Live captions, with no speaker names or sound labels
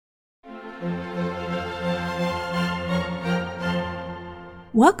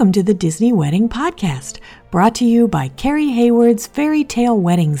Welcome to the Disney Wedding Podcast, brought to you by Carrie Hayward's Fairy Tale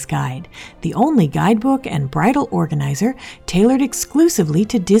Weddings Guide, the only guidebook and bridal organizer tailored exclusively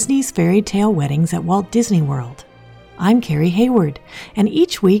to Disney's fairy tale weddings at Walt Disney World. I'm Carrie Hayward, and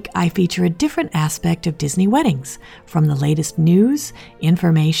each week I feature a different aspect of Disney weddings, from the latest news,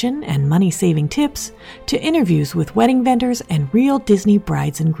 information, and money-saving tips, to interviews with wedding vendors and real Disney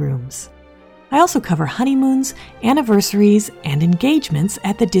brides and grooms. I also cover honeymoons, anniversaries, and engagements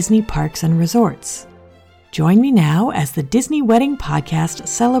at the Disney parks and resorts. Join me now as the Disney Wedding Podcast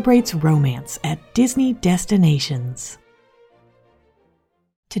celebrates romance at Disney destinations.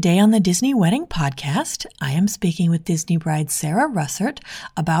 Today on the Disney Wedding Podcast, I am speaking with Disney bride Sarah Russert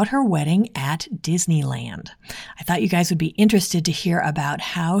about her wedding at Disneyland. I thought you guys would be interested to hear about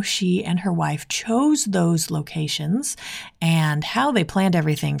how she and her wife chose those locations and how they planned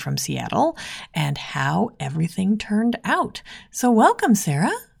everything from Seattle and how everything turned out. So welcome,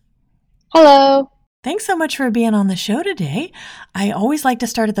 Sarah. Hello. Thanks so much for being on the show today. I always like to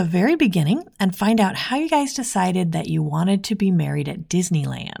start at the very beginning and find out how you guys decided that you wanted to be married at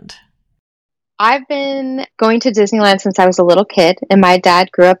Disneyland. I've been going to Disneyland since I was a little kid, and my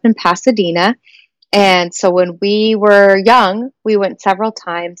dad grew up in Pasadena. And so when we were young, we went several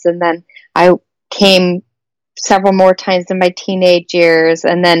times, and then I came several more times in my teenage years.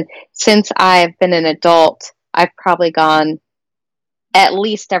 And then since I've been an adult, I've probably gone at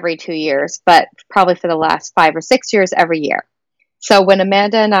least every 2 years, but probably for the last 5 or 6 years, every year. So when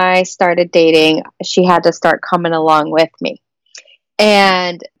Amanda and I started dating, she had to start coming along with me.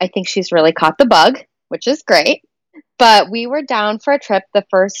 And I think she's really caught the bug, which is great. But we were down for a trip the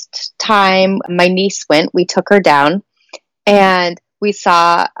first time my niece went. We took her down and we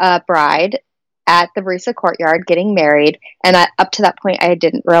saw a bride at the Brisa Courtyard getting married. And up to that point, I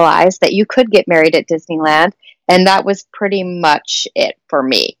didn't realize that you could get married at Disneyland. And that was pretty much it for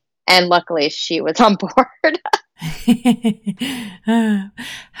me. And luckily, she was on board.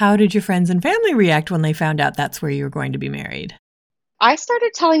 How did your friends and family react when they found out that's where you were going to be married? I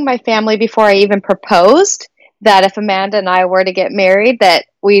started telling my family before I even proposed that if Amanda and I were to get married, that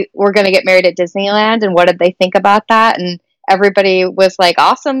we were going to get married at Disneyland. And what did they think about that? And everybody was like,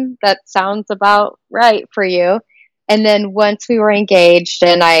 awesome, that sounds about right for you. And then once we were engaged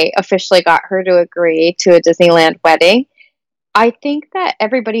and I officially got her to agree to a Disneyland wedding, I think that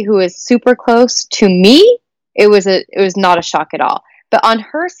everybody who is super close to me, it was not a shock at all. But on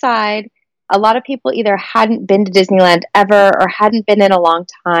her side, a lot of people either hadn't been to Disneyland ever or hadn't been in a long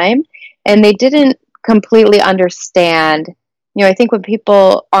time, and they didn't completely understand. You know, I think when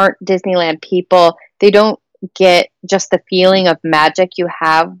people aren't Disneyland people, they don't get just the feeling of magic you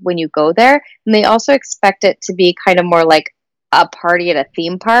have when you go there. And they also expect it to be kind of more like a party at a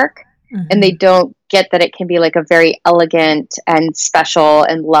theme park. Mm-hmm. And they don't get that it can be like a very elegant and special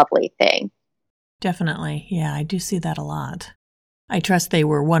and lovely thing. Definitely. Yeah, I do see that a lot. I trust they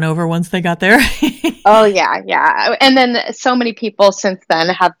were won over once they got there. Oh, yeah. And then so many people since then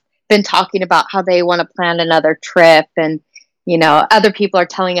have been talking about how they want to plan another trip. And you know, other people are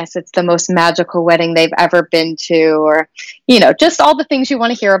telling us it's the most magical wedding they've ever been to, or, you know, just all the things you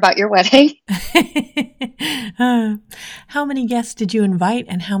want to hear about your wedding. How many guests did you invite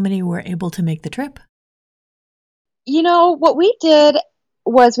and how many were able to make the trip? You know, what we did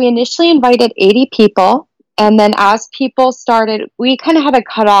was we initially invited 80 people. And then as people started, we kind of had a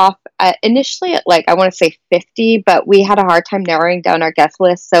cutoff initially at I want to say 50, but we had a hard time narrowing down our guest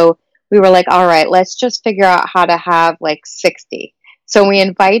list. So we were like, all right, let's just figure out how to have 60. So we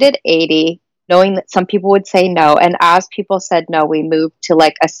invited 80, knowing that some people would say no. And as people said no, we moved to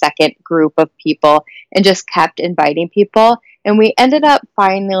a second group of people and just kept inviting people. And we ended up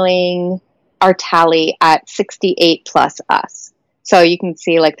filing our tally at 68 plus us. So you can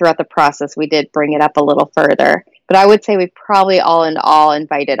see throughout the process, we did bring it up a little further. But I would say we probably all in all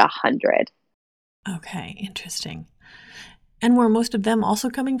invited 100. Okay, interesting. And were most of them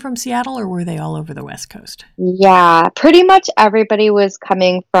also coming from Seattle, or were they all over the West Coast? Yeah, pretty much everybody was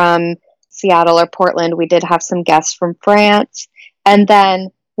coming from Seattle or Portland. We did have some guests from France. And then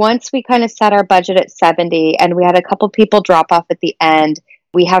once we kind of set our budget at 70, and we had a couple people drop off at the end,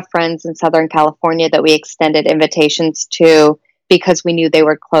 we have friends in Southern California that we extended invitations to because we knew they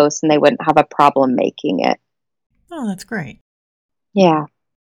were close and they wouldn't have a problem making it. Oh, that's great. Yeah.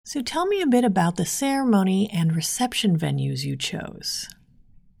 So tell me a bit about the ceremony and reception venues you chose.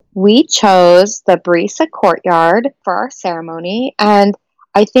 We chose the Brisa Courtyard for our ceremony, and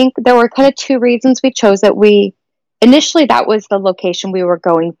I think there were kind of two reasons we chose it. Initially, that was the location we were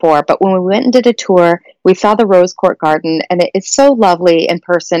going for, but when we went and did a tour, we saw the Rose Court Garden, and it is so lovely in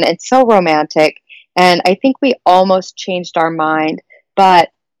person. It's so romantic, and I think we almost changed our mind.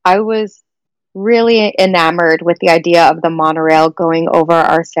 but I was really enamored with the idea of the monorail going over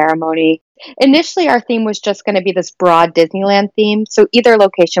our ceremony. Initially, our theme was just going to be this broad Disneyland theme, so either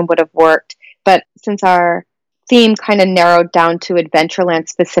location would have worked. But since our theme kind of narrowed down to Adventureland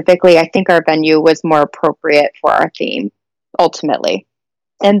specifically, I think our venue was more appropriate for our theme, ultimately.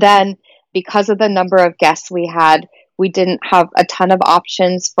 And then because of the number of guests we had, we didn't have a ton of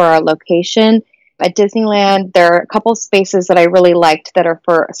options for our location. At Disneyland, there are a couple spaces that I really liked that are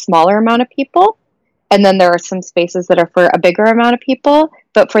for a smaller amount of people. And then there are some spaces that are for a bigger amount of people.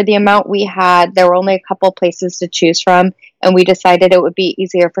 But for the amount we had, there were only a couple places to choose from. And we decided it would be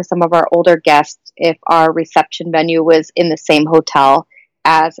easier for some of our older guests if our reception venue was in the same hotel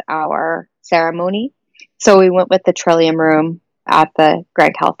as our ceremony. So we went with the Trillium Room at the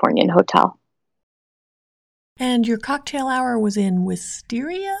Grand Californian Hotel. And your cocktail hour was in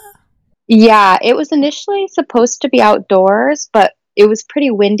Wisteria? Yeah, it was initially supposed to be outdoors, but it was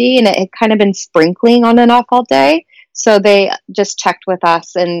pretty windy and it had kind of been sprinkling on and off all day. So they just checked with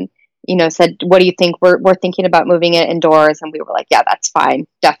us and, said, what do you think? We're thinking about moving it indoors. And we were like, yeah, that's fine.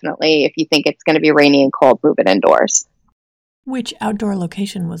 Definitely. If you think it's going to be rainy and cold, move it indoors. Which outdoor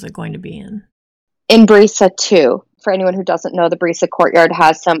location was it going to be in? In Brisa 2. For anyone who doesn't know, the Brisa Courtyard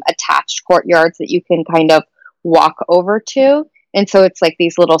has some attached courtyards that you can kind of walk over to. And so it's like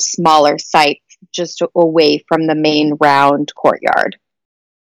these little smaller sites just away from the main round courtyard.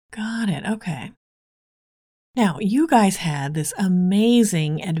 Got it. Okay. Now, you guys had this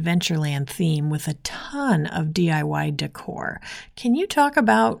amazing Adventureland theme with a ton of DIY decor. Can you talk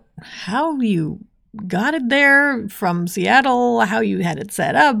about how you got it there from Seattle, how you had it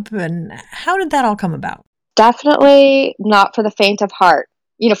set up, and how did that all come about? Definitely not for the faint of heart.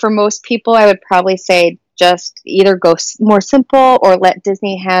 For most people, I would probably say just either go more simple or let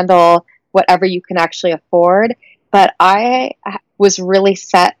Disney handle whatever you can actually afford. But I was really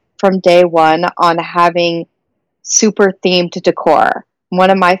set from day one on having super themed decor.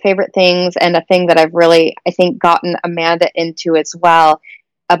 One of my favorite things, and a thing that I've really, I think, gotten Amanda into as well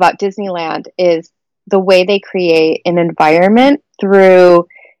about Disneyland, is the way they create an environment through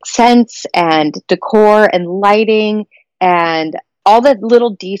scents and decor and lighting and all the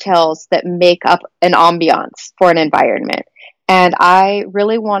little details that make up an ambiance for an environment. And I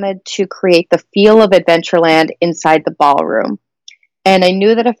really wanted to create the feel of Adventureland inside the ballroom. And I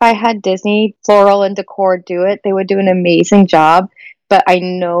knew that if I had Disney Floral and Decor do it, they would do an amazing job. But I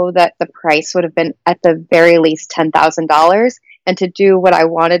know that the price would have been at the very least $10,000. And to do what I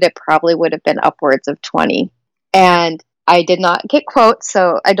wanted, it probably would have been upwards of 20. And I did not get quotes,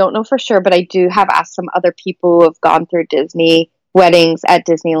 so I don't know for sure, but I do have asked some other people who have gone through Disney weddings at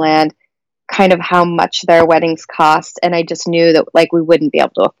Disneyland kind of how much their weddings cost, and I just knew that we wouldn't be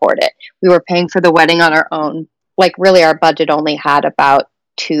able to afford it. We were paying for the wedding on our own. Really our budget only had about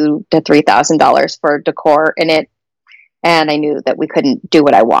 $2,000 to $3,000 for decor in it, and I knew that we couldn't do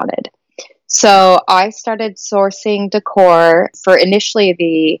what I wanted. So I started sourcing decor for initially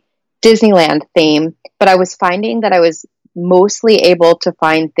the Disneyland theme, but I was finding that I was mostly able to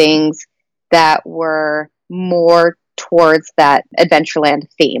find things that were more towards that Adventureland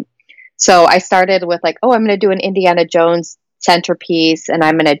theme. So I started with I'm going to do an Indiana Jones centerpiece, and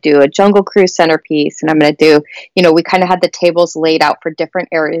I'm going to do a Jungle Cruise centerpiece, and I'm going to do, we kind of had the tables laid out for different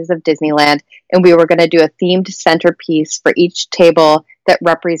areas of Disneyland, and we were going to do a themed centerpiece for each table that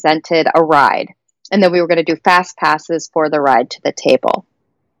represented a ride. And then we were going to do fast passes for the ride to the table.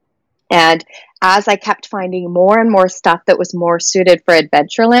 And as I kept finding more and more stuff that was more suited for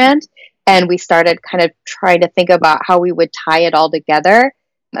Adventureland, and we started kind of trying to think about how we would tie it all together,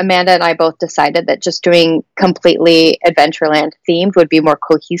 Amanda and I both decided that just doing completely Adventureland themed would be more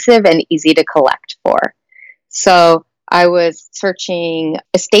cohesive and easy to collect for. So I was searching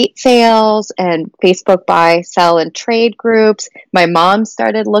estate sales and Facebook buy, sell, and trade groups. My mom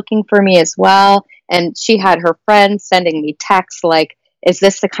started looking for me as well, and she had her friends sending me texts like, is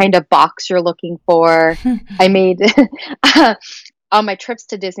this the kind of box you're looking for? I made, on my trips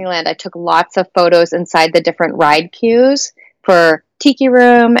to Disneyland, I took lots of photos inside the different ride queues for Tiki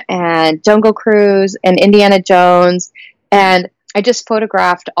Room and Jungle Cruise and Indiana Jones. And I just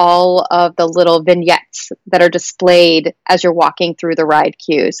photographed all of the little vignettes that are displayed as you're walking through the ride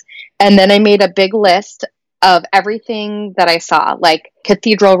queues. And then I made a big list of everything that I saw, like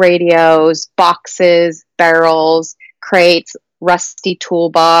cathedral radios, boxes, barrels, crates, rusty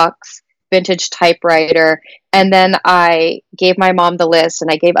toolbox, vintage typewriter. And then I gave my mom the list,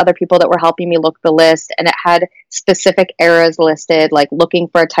 and I gave other people that were helping me look the list, and it had specific eras listed, like looking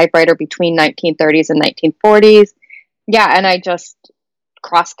for a typewriter between 1930s and 1940s. Yeah, and I just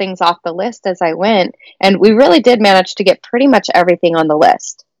cross things off the list as I went. And we really did manage to get pretty much everything on the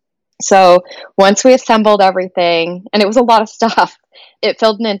list. So once we assembled everything, and it was a lot of stuff, it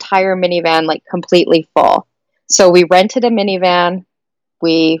filled an entire minivan like completely full. So we rented a minivan,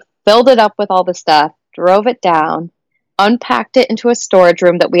 we filled it up with all the stuff, drove it down, unpacked it into a storage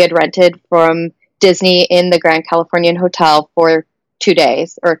room that we had rented from Disney in the Grand Californian Hotel for 2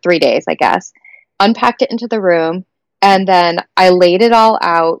 days or 3 days, I guess. Unpacked it into the room, and then I laid it all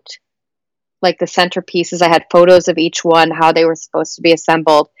out, like the centerpieces. I had photos of each one, how they were supposed to be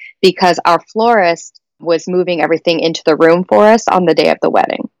assembled, because our florist was moving everything into the room for us on the day of the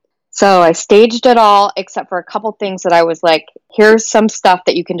wedding. So I staged it all, except for a couple things that I was like, here's some stuff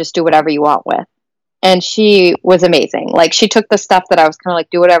that you can just do whatever you want with. And she was amazing. Like, she took the stuff that I was kind of like,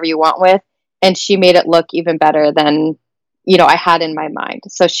 do whatever you want with, and she made it look even better than, I had in my mind.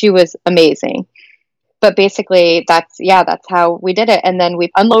 So she was amazing. But basically, that's how we did it. And then we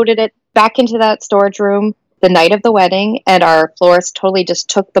unloaded it back into that storage room the night of the wedding, and our florist totally just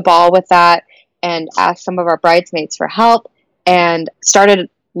took the ball with that and asked some of our bridesmaids for help and started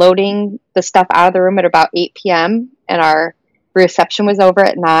loading the stuff out of the room at about 8 p.m. and our reception was over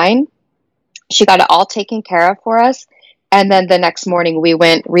at 9. She got it all taken care of for us. And then the next morning we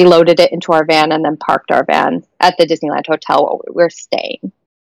went, reloaded it into our van, and then parked our van at the Disneyland Hotel where we were staying.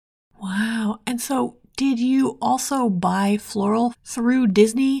 Wow. And so did you also buy floral through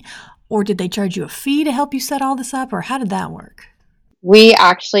Disney, or did they charge you a fee to help you set all this up, or how did that work? We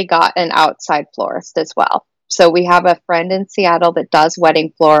actually got an outside florist as well. So we have a friend in Seattle that does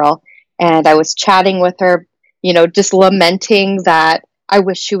wedding floral, and I was chatting with her, just lamenting that I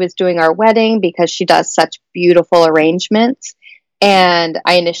wish she was doing our wedding because she does such beautiful arrangements. And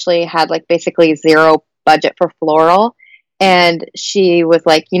I initially had like basically zero budget for floral. And she was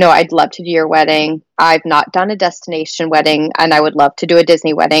like, I'd love to do your wedding. I've not done a destination wedding, and I would love to do a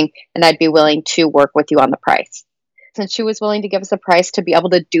Disney wedding, and I'd be willing to work with you on the price. Since she was willing to give us a price to be able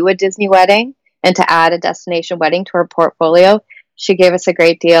to do a Disney wedding and to add a destination wedding to her portfolio, she gave us a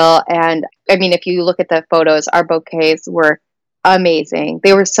great deal. And I mean, if you look at the photos, our bouquets were amazing.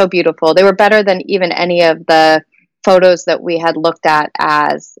 They were so beautiful. They were better than even any of the photos that we had looked at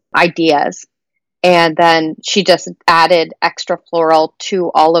as ideas. And then she just added extra floral to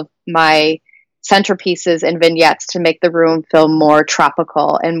all of my centerpieces and vignettes to make the room feel more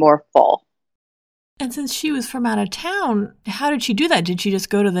tropical and more full. And since she was from out of town, how did she do that? Did she just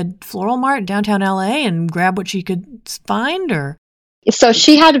go to the Floral Mart downtown LA and grab what she could find, or? So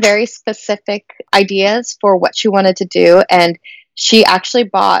she had very specific ideas for what she wanted to do, and she actually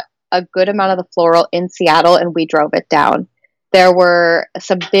bought a good amount of the floral in Seattle, and we drove it down. There were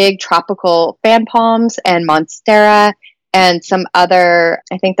some big tropical fan palms and monstera and some other,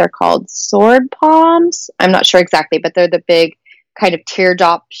 I think they're called sword palms. I'm not sure exactly, but they're the big kind of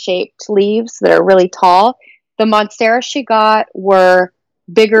teardrop shaped leaves that are really tall. The monstera she got were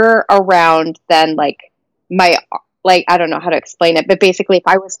bigger around than I don't know how to explain it, but basically if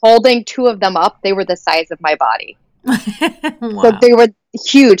I was holding 2 of them up, they were the size of my body. Wow. So they were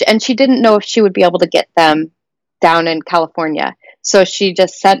huge, and she didn't know if she would be able to get them down in California. So she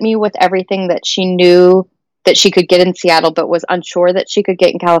just sent me with everything that she knew that she could get in Seattle, but was unsure that she could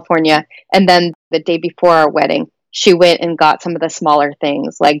get in California. And then the day before our wedding, she went and got some of the smaller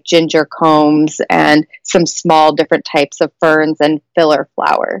things like ginger combs and some small different types of ferns and filler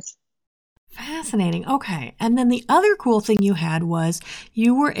flowers. Fascinating. Okay. And then the other cool thing you had was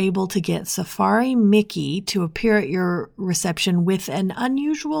you were able to get Safari Mickey to appear at your reception with an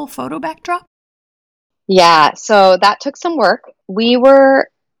unusual photo backdrop. Yeah, so that took some work. We were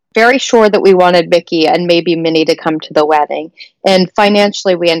very sure that we wanted Mickey and maybe Minnie to come to the wedding. And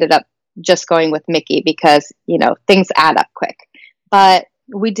financially, we ended up just going with Mickey because, things add up quick. But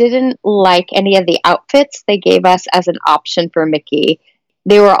we didn't like any of the outfits they gave us as an option for Mickey.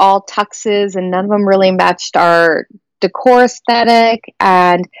 They were all tuxes, and none of them really matched our decor aesthetic.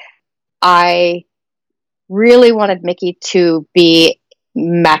 And I really wanted Mickey to be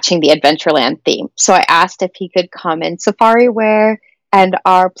matching the Adventureland theme. So I asked if he could come in safari wear, and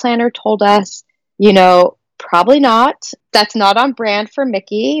our planner told us, probably not. That's not on brand for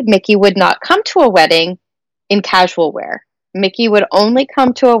Mickey. Mickey would not come to a wedding in casual wear. Mickey would only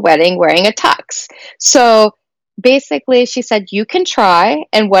come to a wedding wearing a tux. So basically, she said, you can try.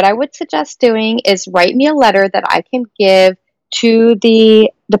 And what I would suggest doing is write me a letter that I can give to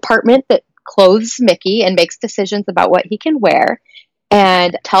the department that clothes Mickey and makes decisions about what he can wear,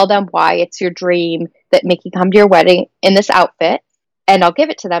 and tell them why it's your dream that Mickey come to your wedding in this outfit. And I'll give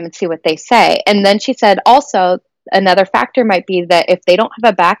it to them and see what they say. And then she said, also, another factor might be that if they don't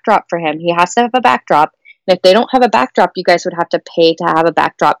have a backdrop for him, he has to have a backdrop. If they don't have a backdrop, you guys would have to pay to have a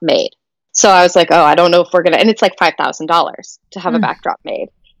backdrop made. So I was like, oh, I don't know if we're going to, and it's like $5,000 to have a backdrop made.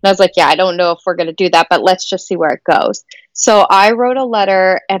 And I was like, yeah, I don't know if we're going to do that, but let's just see where it goes. So I wrote a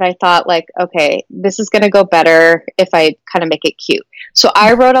letter and I thought like, okay, this is going to go better if I kind of make it cute. So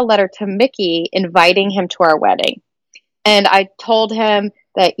I wrote a letter to Mickey inviting him to our wedding. And I told him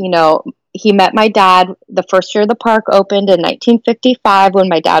that, you know, he met my dad the first year the park opened in 1955 when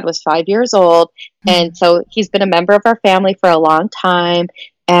my dad was 5 years old. And so he's been a member of our family for a long time.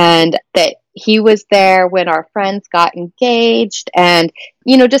 And that he was there when our friends got engaged, and,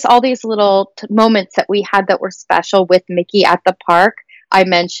 you know, just all these little moments that we had that were special with Mickey at the park. I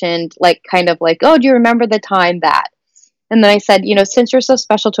mentioned like, kind of like, oh, do you remember the time that? And then I said, you know, since you're so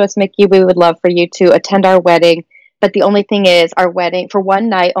special to us, Mickey, we would love for you to attend our wedding. But the only thing is, our wedding for one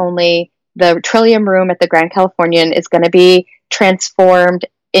night only, the Trillium Room at the Grand Californian is going to be transformed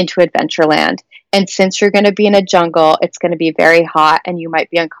into Adventureland. And since you're going to be in a jungle, it's going to be very hot and you might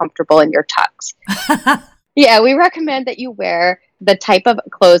be uncomfortable in your tux. Yeah, we recommend that you wear the type of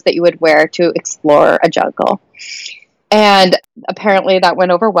clothes that you would wear to explore a jungle. And apparently that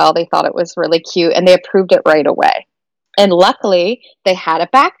went over well. They thought it was really cute and they approved it right away. And luckily, they had a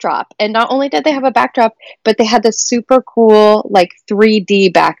backdrop. And not only did they have a backdrop, but they had this super cool, like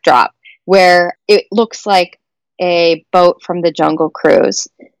 3D backdrop where it looks like a boat from the Jungle Cruise.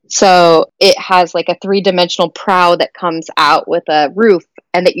 So it has like a 3-dimensional prow that comes out with a roof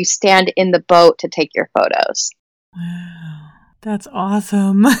and that you stand in the boat to take your photos. Wow, that's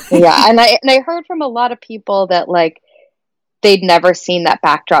awesome. Yeah, and I heard from a lot of people that like they'd never seen that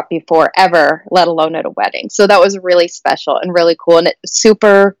backdrop before ever, let alone at a wedding. So that was really special and really cool, and it's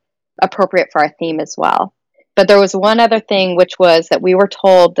super appropriate for our theme as well. But there was one other thing, which was that we were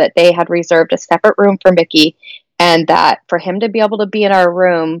told that they had reserved a separate room for Mickey, and that for him to be able to be in our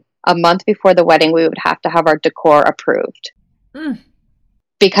room a month before the wedding, we would have to have our decor approved.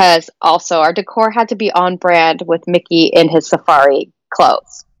 Because also our decor had to be on brand with Mickey in his safari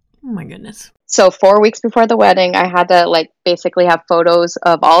clothes. Oh my goodness. So 4 weeks before the wedding, I had to like basically have photos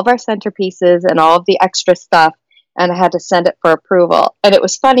of all of our centerpieces and all of the extra stuff, and I had to send it for approval. And it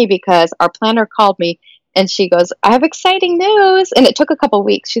was funny because our planner called me and she goes, I have exciting news. And it took a couple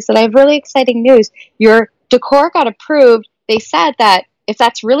weeks. She said, I have really exciting news. Your decor got approved. They said that if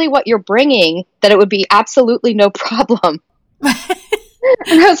that's really what you're bringing, that it would be absolutely no problem.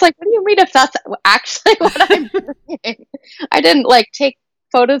 And I was like, what do you mean if that's actually what I'm bringing? I didn't like take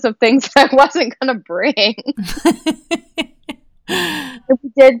photos of things that I wasn't going to bring. We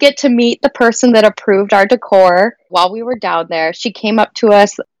did get to meet the person that approved our decor while we were down there. She came up to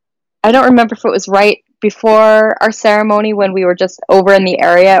us. I don't remember if it was right before our ceremony when we were just over in the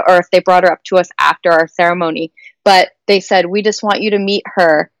area, or if they brought her up to us after our ceremony. But they said, we just want you to meet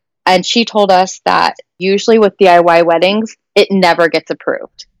her. And she told us that usually with DIY weddings, it never gets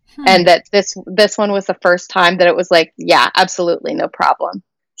approved. And that this one was the first time that it was like, yeah, absolutely, no problem.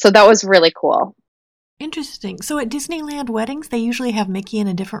 So that was really cool. Interesting. So at Disneyland weddings, they usually have Mickey in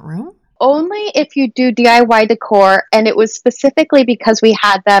a different room? Only if you do DIY decor, and it was specifically because we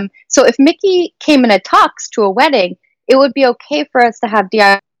had them. So if Mickey came in a tux to a wedding, it would be okay for us to have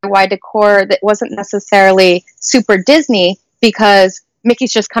DIY decor that wasn't necessarily super Disney because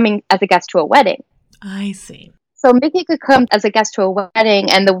Mickey's just coming as a guest to a wedding. I see. So Mickey could come as a guest to a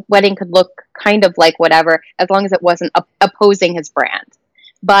wedding and the wedding could look kind of like whatever, as long as it wasn't opposing his brand.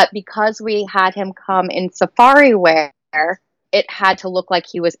 But because we had him come in safari wear, it had to look like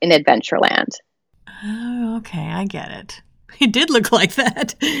he was in Adventureland. Oh, okay. I get it. It did look like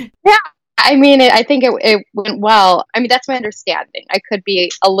that. Yeah. I mean, I think it went well. I mean, that's my understanding. I could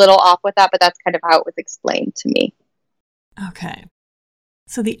be a little off with that, but that's kind of how it was explained to me. Okay.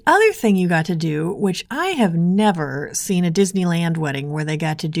 So the other thing you got to do, which I have never seen a Disneyland wedding where they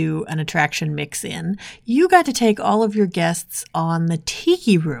got to do an attraction mix in, you got to take all of your guests on the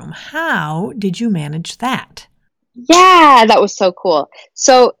Tiki Room. How did you manage that? Yeah, that was so cool.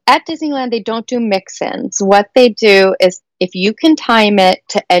 So at Disneyland, they don't do mix-ins. What they do is if you can time it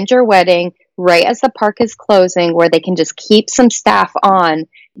to end your wedding right as the park is closing, where they can just keep some staff on,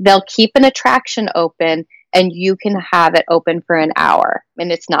 they'll keep an attraction open and you can have it open for an hour. And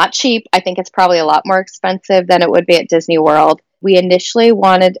it's not cheap. I think it's probably a lot more expensive than it would be at Disney World. We initially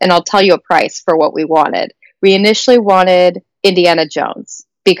wanted, and I'll tell you a price for what we wanted. We initially wanted Indiana Jones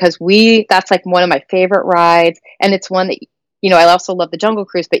because that's like one of my favorite rides. And it's one that, you know, I also love the Jungle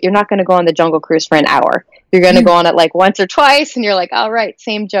Cruise, but you're not going to go on the Jungle Cruise for an hour. You're going to go on it like once or twice and you're like, all right,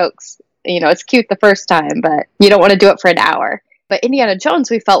 same jokes. You know, it's cute the first time, but you don't want to do it for an hour. But Indiana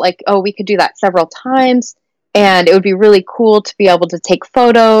Jones, we felt like, oh, we could do that several times. And it would be really cool to be able to take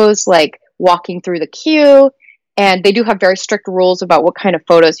photos like walking through the queue. And they do have very strict rules about what kind of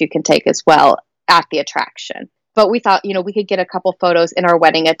photos you can take as well at the attraction. But we thought, we could get a couple photos in our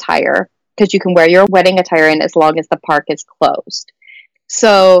wedding attire, because you can wear your wedding attire in as long as the park is closed.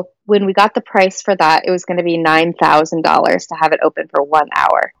 So when we got the price for that, it was going to be $9,000 to have it open for 1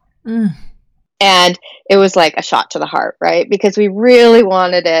 hour. And it was like a shot to the heart, right? Because we really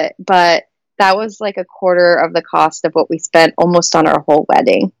wanted it, but that was like a quarter of the cost of what we spent almost on our whole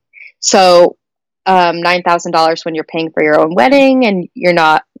wedding. So $9,000 when you're paying for your own wedding and you're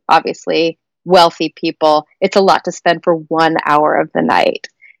not obviously wealthy people, it's a lot to spend for 1 hour of the night.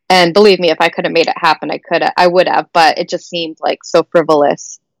 And believe me, if I could have made it happen, I would have, but it just seemed like so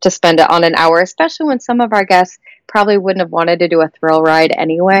frivolous to spend it on an hour, especially when some of our guests probably wouldn't have wanted to do a thrill ride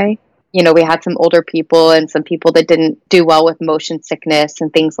anyway. We had some older people and some people that didn't do well with motion sickness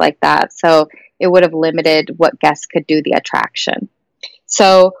and things like that. So it would have limited what guests could do the attraction.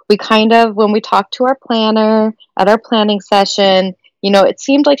 So we when we talked to our planner at our planning session, it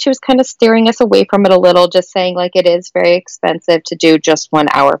seemed like she was kind of steering us away from it a little, just saying like it is very expensive to do just 1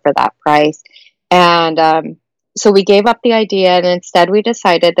 hour for that price. And so we gave up the idea, and instead we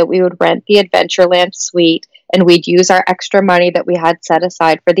decided that we would rent the Adventureland suite, and we'd use our extra money that we had set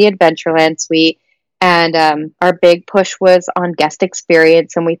aside for the Adventureland suite. And our big push was on guest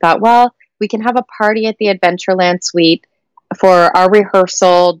experience, and we thought, well, we can have a party at the Adventureland suite for our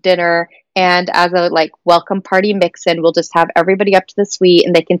rehearsal dinner, and as a welcome party mix-in, we'll just have everybody up to the suite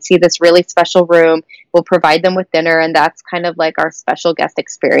and they can see this really special room. We'll provide them with dinner, and that's kind of like our special guest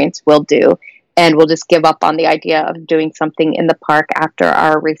experience we'll do. And we'll just give up on the idea of doing something in the park after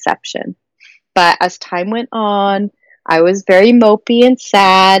our reception. But as time went on, I was very mopey and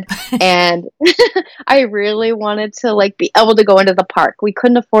sad, and I really wanted to be able to go into the park. We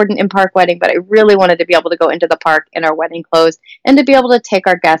couldn't afford an in-park wedding, but I really wanted to be able to go into the park in our wedding clothes and to be able to take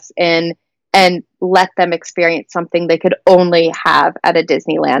our guests in and let them experience something they could only have at a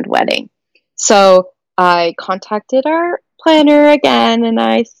Disneyland wedding. So I contacted our planner again, and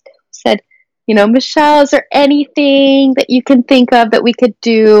I said, Michelle, is there anything that you can think of that we could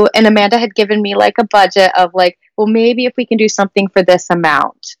do? And Amanda had given me a budget of well, maybe if we can do something for this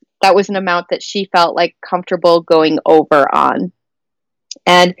amount. That was an amount that she felt comfortable going over on.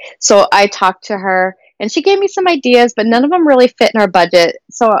 And so I talked to her, and she gave me some ideas, but none of them really fit in our budget.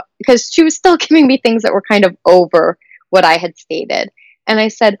 So because she was still giving me things that were kind of over what I had stated. And I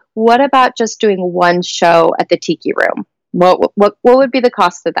said, what about just doing one show at the Tiki Room? What would be the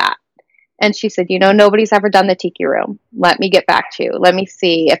cost of that? And she said, nobody's ever done the Tiki Room. Let me get back to you. Let me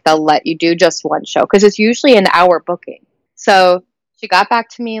see if they'll let you do just one show, because it's usually an hour booking. So she got back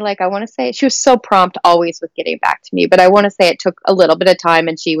to me, I want to say, she was so prompt always with getting back to me, but I want to say it took a little bit of time,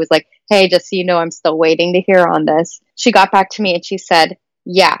 and she was like, hey, just so you know, I'm still waiting to hear on this. She got back to me and she said,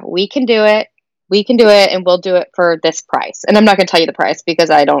 yeah, we can do it. We can do it, and we'll do it for this price. And I'm not going to tell you the price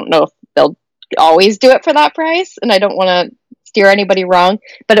because I don't know if they'll always do it for that price, and I don't want to steer anybody wrong,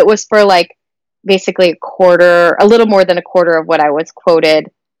 but it was for basically a little more than a quarter of what I was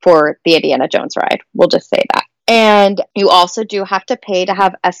quoted for the Indiana Jones ride. We'll just say that. And you also do have to pay to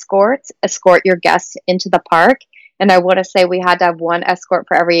have escorts escort your guests into the park. And I want to say we had to have one escort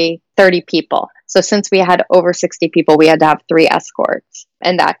for every 30 people. So since we had over 60 people, we had to have 3 escorts,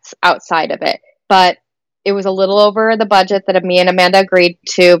 and that's outside of it. But it was a little over the budget that me and Amanda agreed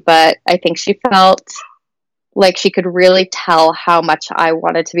to, but I think she felt like she could really tell how much I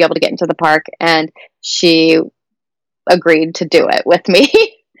wanted to be able to get into the park, and she agreed to do it with me.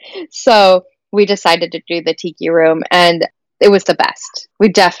 So we decided to do the Tiki Room, and it was the best. We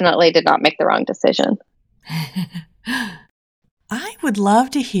definitely did not make the wrong decision. I would love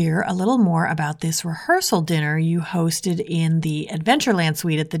to hear a little more about this rehearsal dinner you hosted in the Adventureland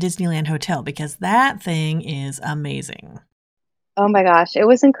suite at the Disneyland Hotel, because that thing is amazing. Oh my gosh, it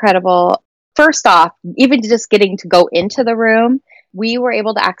was incredible. First off, even just getting to go into the room, we were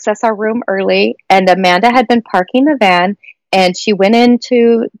able to access our room early, and Amanda had been parking the van, and she went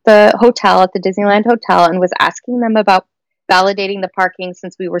into the hotel at the Disneyland Hotel and was asking them about validating the parking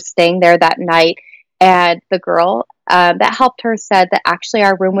since we were staying there that night. And the girl that helped her said that actually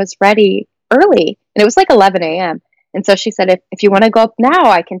our room was ready early, and it was 11 a.m. And so she said, if you want to go up now,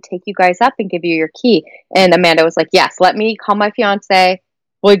 I can take you guys up and give you your key. And Amanda was like, yes, let me call my fiance.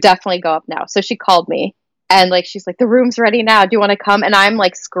 We'll definitely go up now. So she called me, and she's like, the room's ready now. Do you want to come? And I'm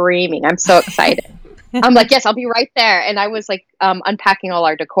screaming. I'm so excited. I'm like, yes, I'll be right there. And I was unpacking all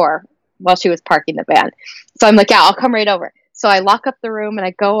our decor while she was parking the van. So I'm like, yeah, I'll come right over. So I lock up the room and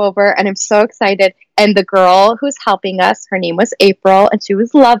I go over, and I'm so excited. And the girl who's helping us, her name was April, and she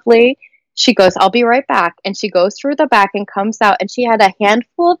was lovely. she goes, I'll be right back. And she goes through the back and comes out, and she had a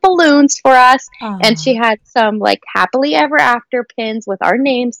handful of balloons for us. And she had some like happily ever after pins with our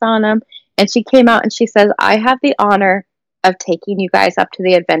names on them. And she came out and she says, I have the honor of taking you guys up to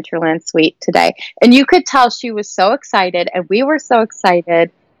the Adventureland suite today. And you could tell she was so excited, and we were so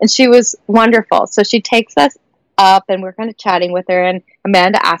excited, and she was wonderful. So she takes us up, and we're kind of chatting with her, and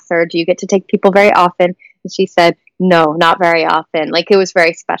Amanda asked her, do you get to take people very often? And she said, no, not very often. Like, it was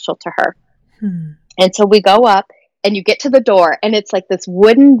very special to her. And so we go up, and you get to the door, and it's like this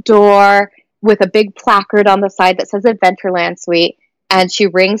wooden door with a big placard on the side that says Adventureland Suite. And she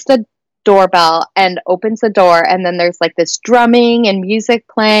rings the doorbell and opens the door, and then there's like this drumming and music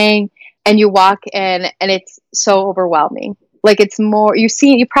playing, and you walk in, and it's so overwhelming. Like, it's more,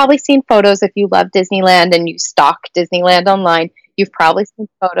 you've probably seen photos if you love Disneyland and you stalk Disneyland online. You've probably seen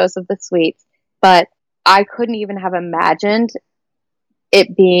photos of the suites, but I couldn't even have imagined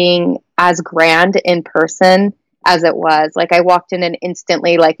it being as grand in person as it was. Like, I walked in and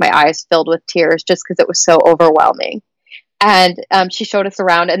instantly, like, my eyes filled with tears just because it was so overwhelming. And she showed us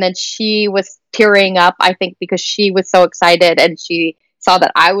around, and then she was tearing up, I think, because she was so excited, and she saw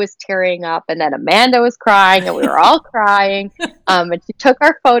that I was tearing up, and then Amanda was crying, and we were all crying. And she took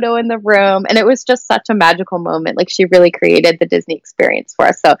our photo in the room, and it was just such a magical moment. Like, she really created the Disney experience for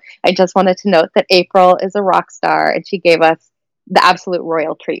us. So I just wanted to note that April is a rock star, and she gave us the absolute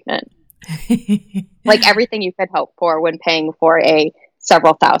royal treatment. Like everything you could hope for when paying for a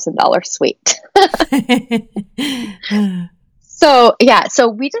several $1,000 suite. So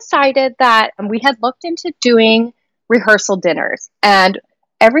we decided that we had looked into doing rehearsal dinners, and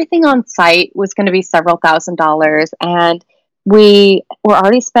everything on site was going to be several $1,000s, and we were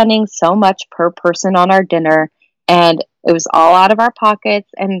already spending so much per person on our dinner, and it was all out of our pockets,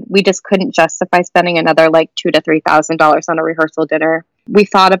 and we just couldn't justify spending another like $2,000 to $3,000 on a rehearsal dinner. We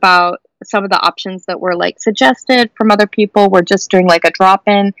thought about some of the options that were like suggested from other people. We're just doing like a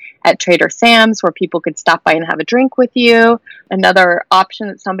drop-in at Trader Sam's where people could stop by and have a drink with you. Another option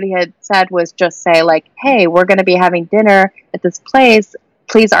that somebody had said was just say like, hey, we're going to be having dinner at this place.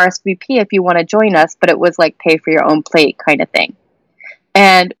 Please RSVP if you want to join us. But it was like pay for your own plate kind of thing.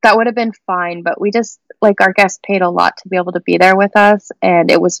 And that would have been fine. But we just, like, our guests paid a lot to be able to be there with us. And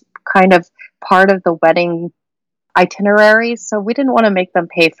it was kind of part of the wedding itineraries, so we didn't want to make them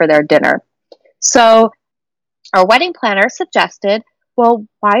pay for their dinner. So our wedding planner suggested, well,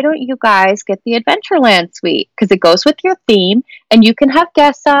 why don't you guys get the Adventureland suite? Because it goes with your theme, and you can have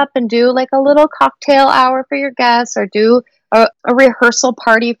guests up and do like a little cocktail hour for your guests, or do a rehearsal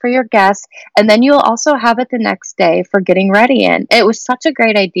party for your guests, and then you'll also have it the next day for getting ready in. It was such a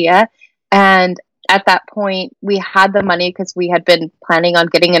great idea. And at that point, we had the money because we had been planning on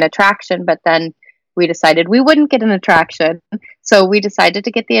getting an attraction, but then we decided we wouldn't get an attraction. So we decided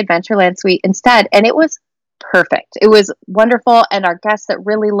to get the Adventureland suite instead. And it was perfect. It was wonderful. And our guests that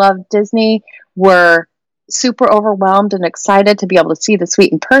really loved Disney were super overwhelmed and excited to be able to see the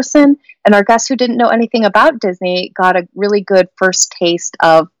suite in person. And our guests who didn't know anything about Disney got a really good first taste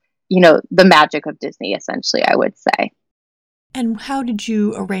of, you know, the magic of Disney, essentially, I would say. And how did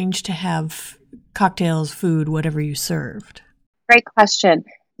you arrange to have cocktails, food, whatever you served? Great question.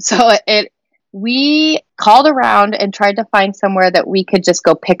 So we called around and tried to find somewhere that we could just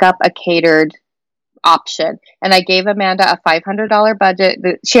go pick up a catered option. And I gave Amanda a $500 budget.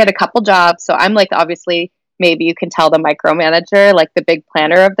 She had a couple jobs. So I'm like, obviously, maybe you can tell the micromanager, like the big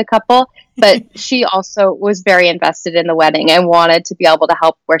planner of the couple. But she also was very invested in the wedding and wanted to be able to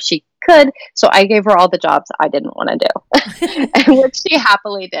help where she could. So I gave her all the jobs I didn't want to do, and which she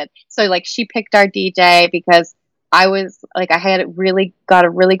happily did. So like she picked our DJ because I was like, I had really got a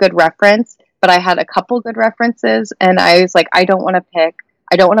really good reference, but I had a couple good references, and I was like, I don't want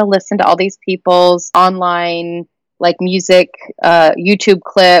to listen to all these people's online like music, YouTube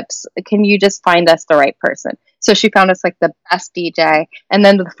clips. Can you just find us the right person? So she found us like the best DJ. And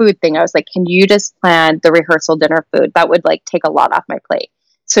then the food thing, I was like, can you just plan the rehearsal dinner food? That would like take a lot off my plate.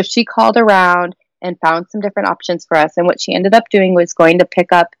 So she called around and found some different options for us. And what she ended up doing was going to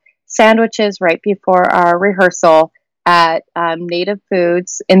pick up sandwiches right before our rehearsal at Native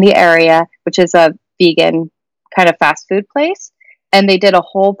Foods in the area, which is a vegan kind of fast food place. And they did a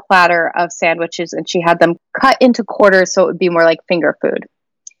whole platter of sandwiches, and she had them cut into quarters so it would be more like finger food.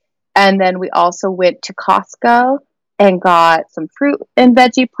 And then we also went to Costco and got some fruit and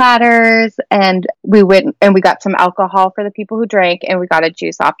veggie platters, and we went and we got some alcohol for the people who drank, and we got a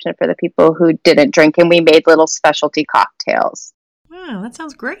juice option for the people who didn't drink, and we made little specialty cocktails. Wow, that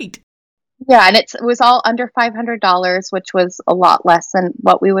sounds great. Yeah, and it was all under $500, which was a lot less than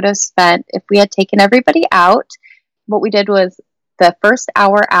what we would have spent if we had taken everybody out. What we did was the first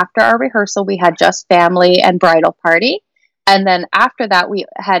hour after our rehearsal, we had just family and bridal party. And then after that, we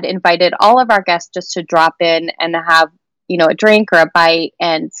had invited all of our guests just to drop in and have, a drink or a bite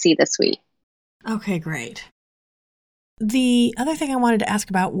and see the suite. Okay, great. The other thing I wanted to ask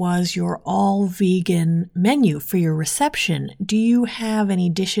about was your all-vegan menu for your reception. Do you have any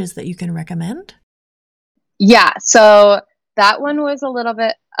dishes that you can recommend? Yeah, so that one was a little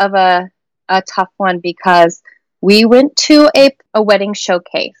bit of a tough one because we went to a wedding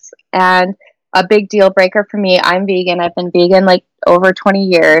showcase, and a big deal breaker for me, I'm vegan. I've been vegan like over 20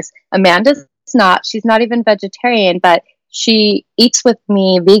 years. Amanda's not. She's not even vegetarian, but she eats with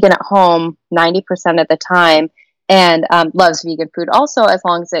me vegan at home 90% of the time and loves vegan food also, as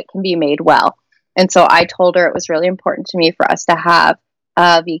long as it can be made well. And so I told her it was really important to me for us to have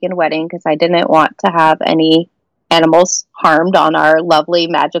a vegan wedding because I didn't want to have any animals harmed on our lovely,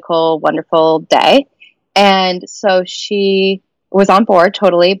 magical, wonderful day. And so she was on board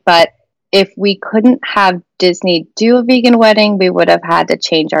totally, but if we couldn't have Disney do a vegan wedding, we would have had to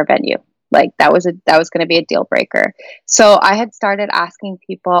change our venue. Like that was going to be a deal breaker. So I had started asking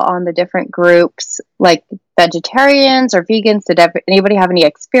people on the different groups, like vegetarians or vegans, did anybody have any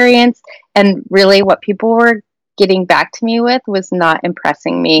experience? And really what people were getting back to me with was not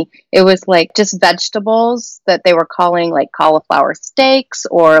impressing me. It was like just vegetables that they were calling like cauliflower steaks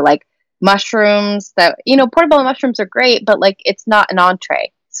or like mushrooms that, portobello mushrooms are great, but like it's not an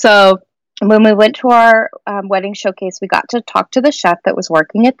entree. So when we went to our wedding showcase, we got to talk to the chef that was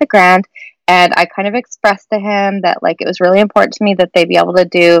working at the Grand, and I kind of expressed to him that like it was really important to me that they be able to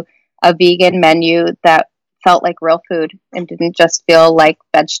do a vegan menu that felt like real food and didn't just feel like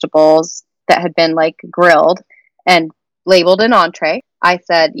vegetables that had been like grilled and labeled an entree. I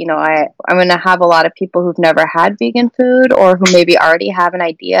said, I'm going to have a lot of people who've never had vegan food or who maybe already have an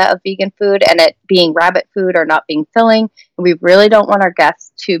idea of vegan food and it being rabbit food or not being filling. And we really don't want our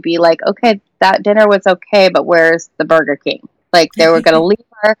guests to be like, okay, that dinner was okay, but where's the Burger King? Like they were going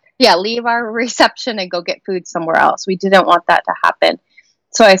to leave our reception and go get food somewhere else. We didn't want that to happen.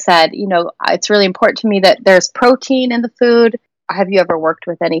 So I said, it's really important to me that there's protein in the food. Have you ever worked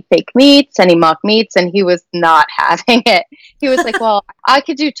with any fake meats, any mock meats? And he was not having it. He was like, well, I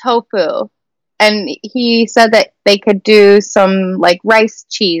could do tofu. And he said that they could do some like rice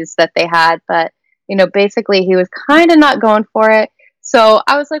cheese that they had, but basically he was kind of not going for it. So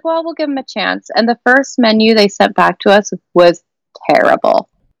I was like, well, we'll give him a chance. And the first menu they sent back to us was terrible.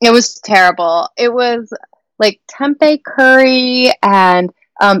 It was terrible. It was like tempeh curry and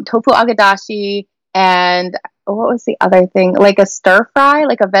tofu agadashi and what was the other thing? Like a stir fry,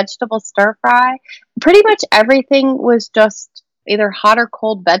 like a vegetable stir fry. Pretty much everything was just either hot or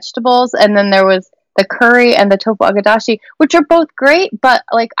cold vegetables. And then there was the curry and the tofu agadashi, which are both great, but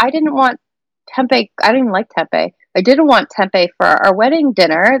like I didn't want tempeh. I didn't even like tempeh. I didn't want tempeh for our wedding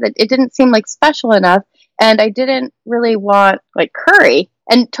dinner. That it didn't seem like special enough. And I didn't really want like curry.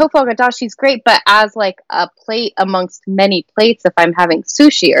 And tofu agadashi is great, but as like a plate amongst many plates if I'm having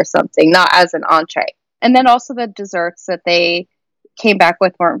sushi or something, not as an entree. And then also the desserts that they came back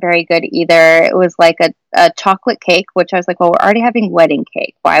with weren't very good either. It was like a chocolate cake, which I was like, well, we're already having wedding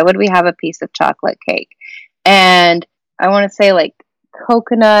cake. Why would we have a piece of chocolate cake? And I want to say like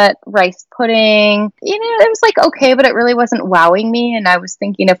coconut rice pudding. It was like okay, but it really wasn't wowing me. And I was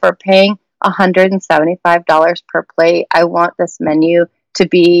thinking if we're paying $175 per plate, I want this menu to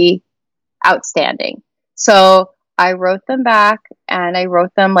be outstanding. So I wrote them back and I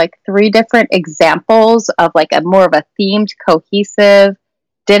wrote them like 3 different examples of like a more of a themed, cohesive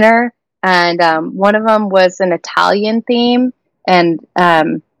dinner. And one of them was an Italian theme. And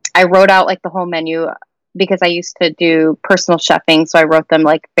I wrote out like the whole menu because I used to do personal chefing. So I wrote them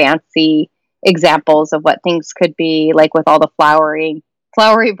like fancy examples of what things could be like with all the flowery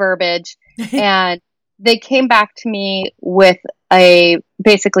verbiage. And they came back to me with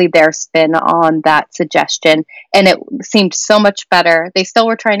basically their spin on that suggestion, and it seemed so much better. They still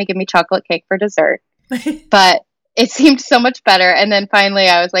were trying to give me chocolate cake for dessert, but it seemed so much better. And then finally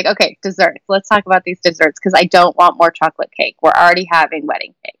I was like, okay, desserts. Let's talk about these desserts because I don't want more chocolate cake. We're already having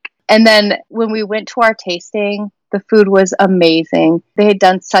wedding cake. And then when we went to our tasting, the food was amazing. They had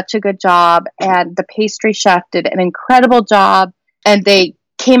done such a good job, and the pastry chef did an incredible job, and they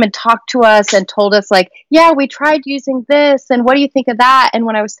came and talked to us and told us like, yeah, we tried using this and what do you think of that? And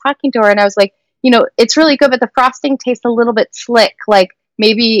when I was talking to her and I was like, it's really good, but the frosting tastes a little bit slick. Like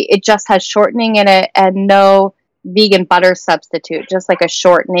maybe it just has shortening in it and no vegan butter substitute, just like a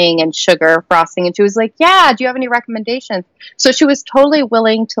shortening and sugar frosting. And she was like, yeah, do you have any recommendations? So she was totally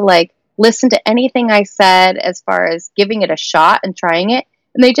willing to like listen to anything I said as far as giving it a shot and trying it.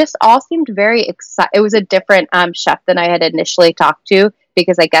 And they just all seemed very excited. It was a different chef than I had initially talked to,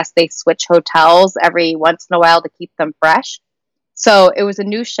 because I guess they switch hotels every once in a while to keep them fresh. So it was a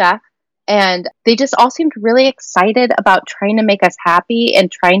new chef, and they just all seemed really excited about trying to make us happy and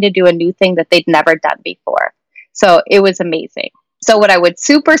trying to do a new thing that they'd never done before. So it was amazing. So what I would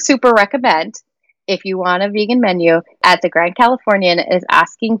super, super recommend if you want a vegan menu at the Grand Californian is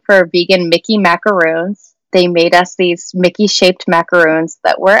asking for vegan Mickey macaroons. They made us these Mickey-shaped macaroons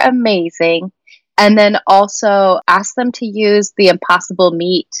that were amazing. And then also ask them to use the Impossible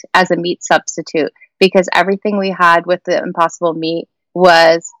meat as a meat substitute, because everything we had with the Impossible meat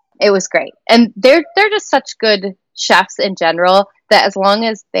was great. And they're just such good chefs in general that as long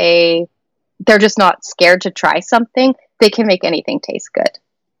as they're just not scared to try something, they can make anything taste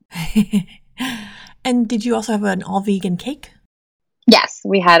good. And did you also have an all vegan cake? Yes,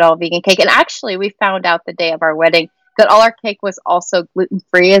 we had all vegan cake. And actually, we found out the day of our wedding that all our cake was also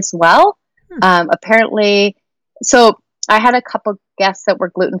gluten-free as well. Apparently, so I had a couple guests that were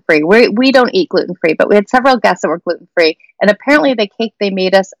gluten-free. We don't eat gluten-free, but we had several guests that were gluten-free. And apparently the cake they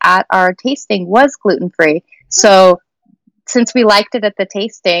made us at our tasting was gluten-free. So since we liked it at the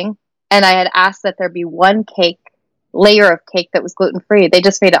tasting, and I had asked that there be one layer of cake that was gluten-free, they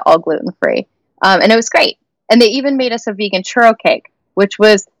just made it all gluten-free. And it was great. And they even made us a vegan churro cake, which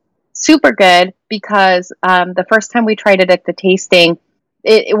was super good because the first time we tried it at the tasting,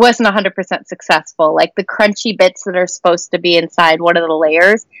 it wasn't 100% successful. Like the crunchy bits that are supposed to be inside one of the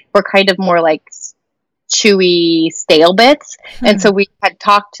layers were kind of more like chewy, stale bits. And so we had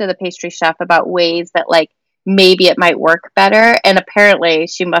talked to the pastry chef about ways that like maybe it might work better. And apparently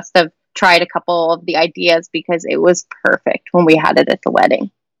she must have tried a couple of the ideas because it was perfect when we had it at the wedding.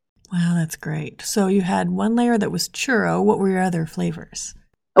 Wow, that's great. So you had one layer that was churro. What were your other flavors?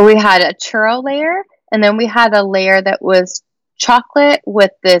 We had a churro layer, and then we had a layer that was chocolate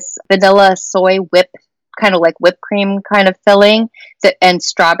with this vanilla soy whip, kind of like whipped cream kind of filling, and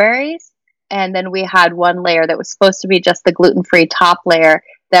strawberries. And then we had one layer that was supposed to be just the gluten-free top layer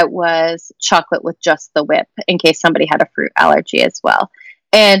that was chocolate with just the whip in case somebody had a fruit allergy as well.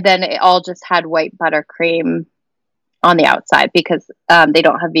 And then it all just had white buttercream on the outside because they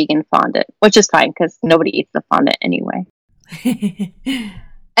don't have vegan fondant, which is fine because nobody eats the fondant anyway.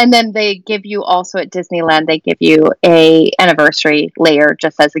 And then they give you also at Disneyland, they give you a anniversary layer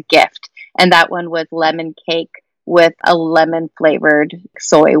just as a gift. And that one was lemon cake with a lemon flavored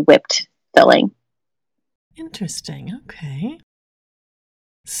soy whipped filling. Interesting. Okay.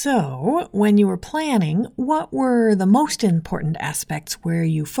 So when you were planning, what were the most important aspects where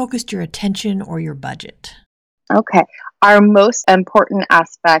you focused your attention or your budget? Okay. Our most important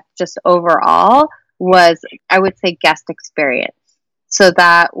aspect just overall was, I would say, guest experience. So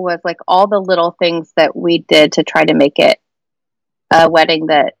that was like all the little things that we did to try to make it a wedding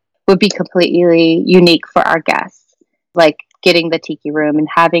that would be completely unique for our guests, like getting the tiki room and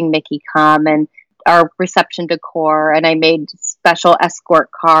having Mickey come and our reception decor. And I made special escort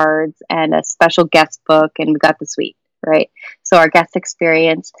cards and a special guest book, and we got the suite, right? So our guest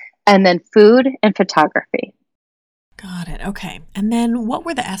experience, and then food and photography. Got it. Okay. And then what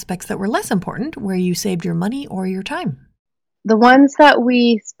were the aspects that were less important where you saved your money or your time? The ones that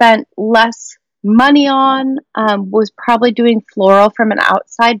we spent less money on was probably doing floral from an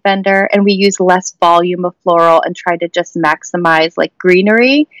outside vendor, and we used less volume of floral and tried to just maximize like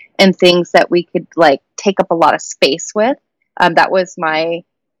greenery and things that we could like take up a lot of space with. That was my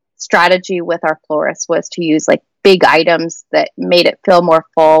strategy with our florist, was to use like big items that made it feel more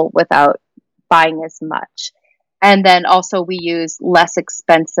full without buying as much. And then also we use less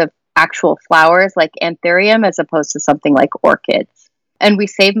expensive actual flowers like anthurium as opposed to something like orchids. And we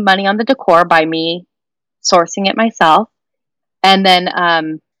saved money on the decor by me sourcing it myself. And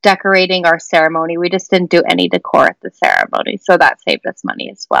then decorating our ceremony. We just didn't do any decor at the ceremony. So that saved us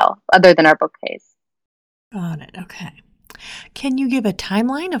money as well, other than our bouquets. Got it. Okay. Can you give a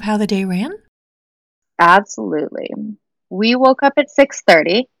timeline of how the day ran? Absolutely. We woke up at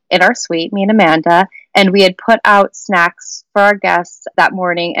 6:30 in our suite, me and Amanda, and we had put out snacks for our guests that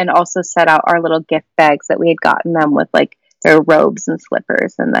morning and also set out our little gift bags that we had gotten them with like their robes and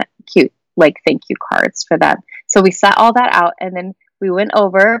slippers and the cute like thank you cards for them. So we set all that out, and then we went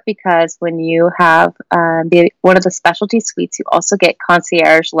over because when you have one of the specialty suites, you also get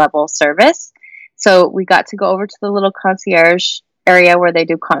concierge level service. So we got to go over to the little concierge area where they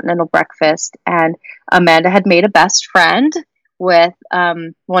do continental breakfast, and Amanda had made a best friend with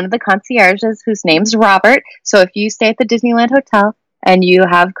one of the concierges whose name's Robert. So if you stay at the Disneyland Hotel and you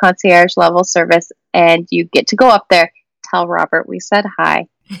have concierge level service and you get to go up there, tell Robert we said hi.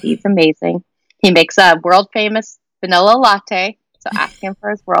 He's amazing. He makes a world famous vanilla latte, So ask him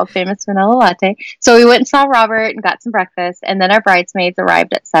for his world famous vanilla latte. So we went and saw Robert and got some breakfast. And then our bridesmaids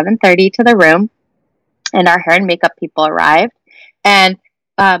arrived at 7:30 to the room, and our hair and makeup people arrived. And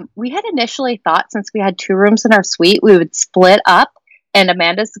we had initially thought, since we had 2 rooms in our suite, we would split up, and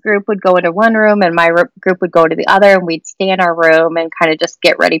Amanda's group would go into one room and my group would go to the other, and we'd stay in our room and kind of just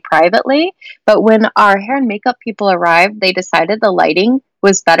get ready privately. But when our hair and makeup people arrived, they decided the lighting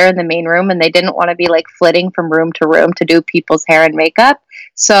was better in the main room, and they didn't want to be like flitting from room to room to do people's hair and makeup.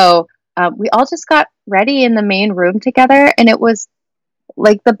 So we all just got ready in the main room together, and it was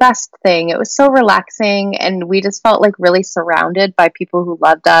like the best thing. It was so relaxing, and we just felt like really surrounded by people who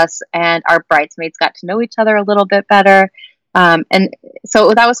loved us, and our bridesmaids got to know each other a little bit better. And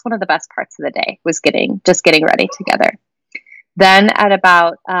so that was one of the best parts of the day, was getting ready together. Then at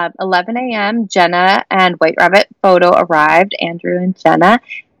about 11 a.m., Jenna and White Rabbit Photo arrived, Andrew and Jenna,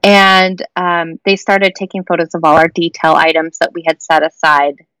 and they started taking photos of all our detail items that we had set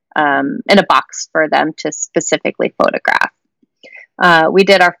aside in a box for them to specifically photograph. We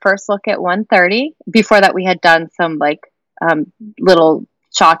did our first look at 1:30. Before that, we had done some little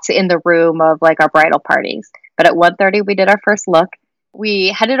shots in the room of like our bridal parties. But at 1:30, we did our first look. We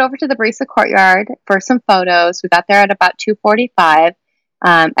headed over to the Barista Courtyard for some photos. We got there at about 2:45.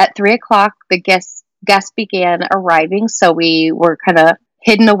 At 3 o'clock, the guests began arriving. So we were kind of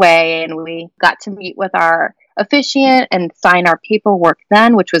hidden away, and we got to meet with our officiant and sign our paperwork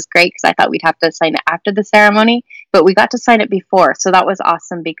then, which was great because I thought we'd have to sign it after the ceremony, but we got to sign it before. So that was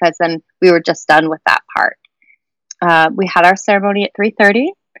awesome because then we were just done with that part. We had our ceremony at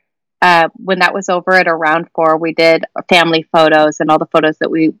 3:30. When that was over at around 4, we did family photos and all the photos that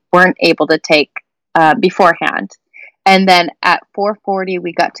we weren't able to take beforehand. And then at 4:40,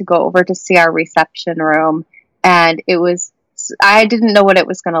 we got to go over to see our reception room, and I didn't know what it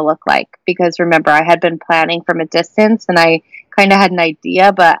was going to look like because, remember, I had been planning from a distance, and I kind of had an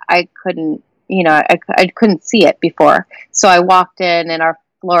idea, but I couldn't, I couldn't see it before. So I walked in, and our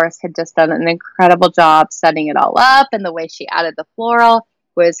florist had just done an incredible job setting it all up, and the way she added the floral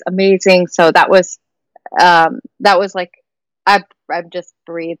was amazing. So that was like, I've just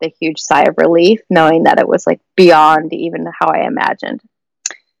breathed a huge sigh of relief knowing that it was like beyond even how I imagined.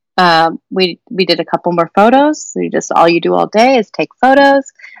 We did a couple more photos. All you do all day is take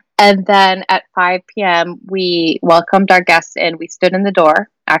photos. And then at 5 p.m., we welcomed our guests in. We stood in the door.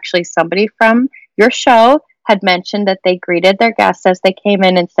 Actually, somebody from your show had mentioned that they greeted their guests as they came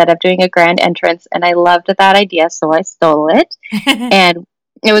in instead of doing a grand entrance. And I loved that idea, so I stole it. And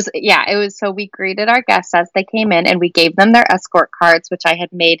it was, so we greeted our guests as they came in, and we gave them their escort cards, which I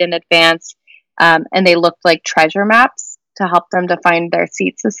had made in advance. And they looked like treasure maps to help them to find their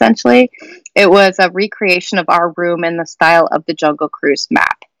seats, essentially. It was a recreation of our room in the style of the Jungle Cruise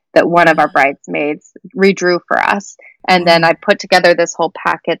map that one of our bridesmaids redrew for us. And then I put together this whole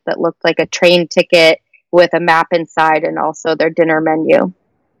packet that looked like a train ticket with a map inside and also their dinner menu.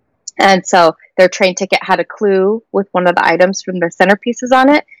 And so their train ticket had a clue with one of the items from their centerpieces on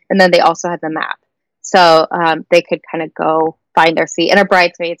it. And then they also had the map. So they could kind of go find their seat, and our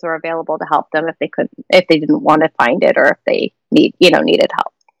bridesmaids were available to help them if they didn't want to find it, or if they needed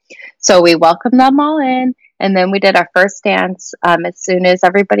help. So we welcomed them all in, and then we did our first dance. As soon as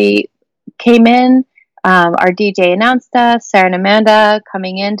everybody came in, our DJ announced us, Sarah and Amanda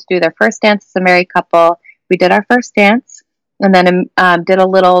coming in to do their first dance as a married couple. We did our first dance, and then did a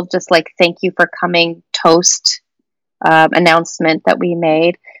little just like thank you for coming toast announcement that we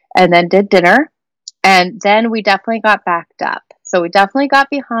made, and then did dinner. And then we definitely got backed up. So we definitely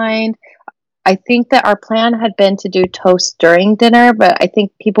got behind. I think that our plan had been to do toast during dinner, but I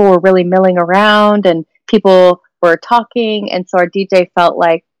think people were really milling around and people were talking. And so our DJ felt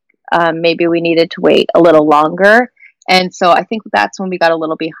like maybe we needed to wait a little longer. And so I think that's when we got a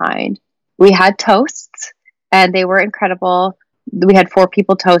little behind. We had toasts, and they were incredible. We had 4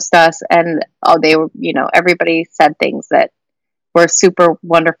 people toast us, and they were, everybody said things that were super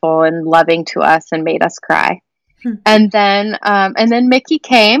wonderful and loving to us and made us cry. And then Mickey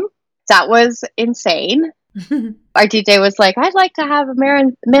came. That was insane. Our DJ was like, I'd like to have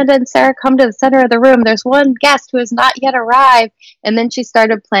Amanda and Sarah come to the center of the room. There's one guest who has not yet arrived. And then she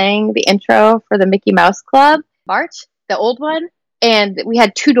started playing the intro for the Mickey Mouse Club, March, the old one. And we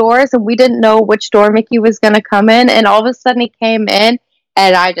had 2 doors, and we didn't know which door Mickey was going to come in. And all of a sudden he came in,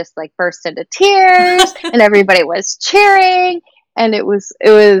 and I just like burst into tears, and everybody was cheering. And it was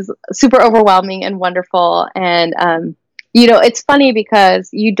super overwhelming and wonderful. And, it's funny because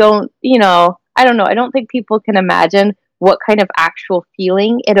I don't know. I don't think people can imagine what kind of actual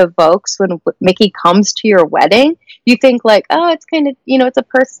feeling it evokes when Mickey comes to your wedding. You think like, oh, it's kind of, it's a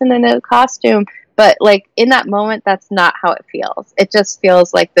person in a costume. But like in that moment, that's not how it feels. It just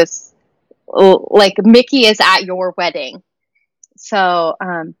feels like this, like Mickey is at your wedding. So,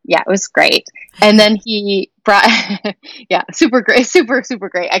 yeah, it was great. And then he brought, yeah, super great, super, super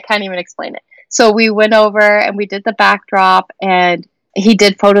great. I can't even explain it. So we went over and we did the backdrop, and he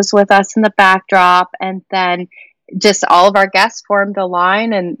did photos with us in the backdrop. And then just all of our guests formed a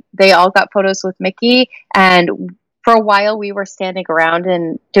line and they all got photos with Mickey. And for a while we were standing around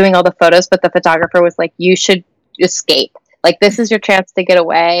and doing all the photos, but the photographer was like, you should escape. Like, this is your chance to get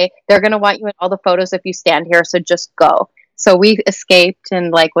away. They're going to want you in all the photos if you stand here. So just go. So we escaped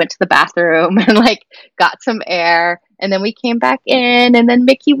and like went to the bathroom and like got some air. And then we came back in, and then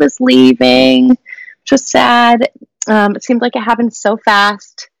Mickey was leaving, which was sad. It seemed like it happened so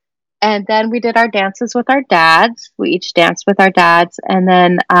fast. And then we did our dances with our dads. We each danced with our dads. And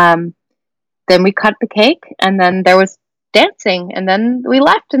then we cut the cake, and then there was dancing. And then we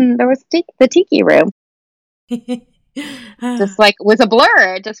left, and there was the tiki room. Just like with a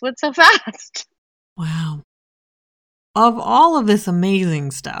blur. It just went so fast. Wow. Of all of this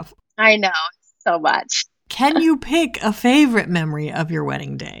amazing stuff. I know, so much. Can you pick a favorite memory of your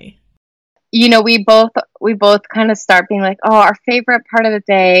wedding day? You know, we both kind of start being like, oh, our favorite part of the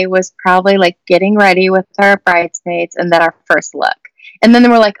day was probably like getting ready with our bridesmaids and then our first look. And then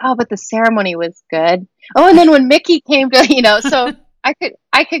we're like, oh, but the ceremony was good. Oh, and then when Mickey came to, you know, so I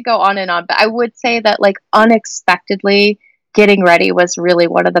could go on and on, but I would say that like unexpectedly getting ready was really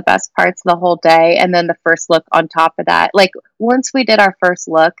one of the best parts of the whole day. And then the first look on top of that, like once we did our first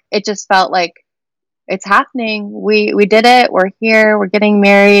look, it just felt like it's happening. We did it. We're here. We're getting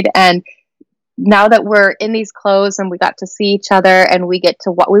married. And now that we're in these clothes and we got to see each other and we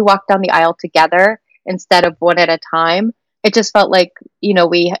walked down the aisle together instead of one at a time, it just felt like, you know,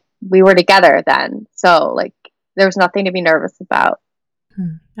 we were together then. So like there's nothing to be nervous about.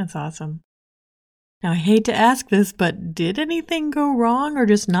 That's awesome. Now, I hate to ask this, but did anything go wrong or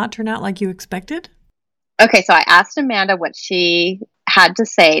just not turn out like you expected? Okay, so I asked Amanda what she had to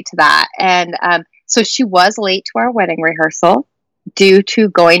say to that. And so she was late to our wedding rehearsal due to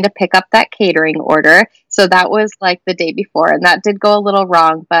going to pick up that catering order. So that was like the day before, and that did go a little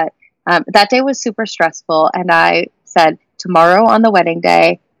wrong. But that day was super stressful. And I said, tomorrow on the wedding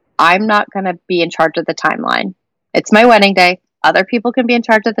day, I'm not going to be in charge of the timeline. It's my wedding day. Other people can be in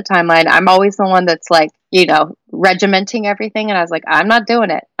charge of the timeline. I'm always the one that's like, you know, regimenting everything. And I was like, I'm not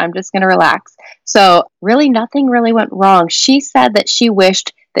doing it. I'm just going to relax. So really nothing really went wrong. She said that she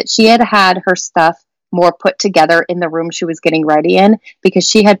wished that she had had her stuff more put together in the room she was getting ready in, because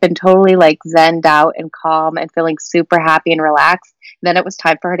she had been totally like zenned out and calm and feeling super happy and relaxed. Then it was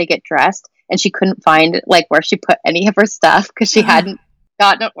time for her to get dressed, and she couldn't find like where she put any of her stuff because she hadn't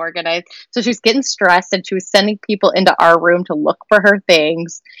gotten it organized. So she was getting stressed, and she was sending people into our room to look for her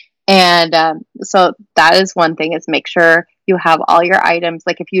things. And so that is one thing, is make sure you have all your items.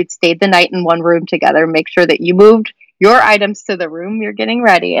 Like if you'd stayed the night in one room together, make sure that you moved your items to the room you're getting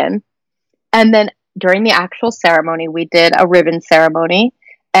ready in. And then during the actual ceremony, we did a ribbon ceremony,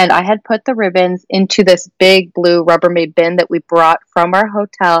 and I had put the ribbons into this big blue Rubbermaid bin that we brought from our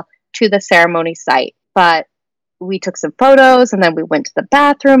hotel to the ceremony site. But we took some photos, and then we went to the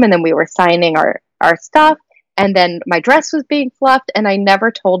bathroom, and then we were signing our stuff. And then my dress was being fluffed, and I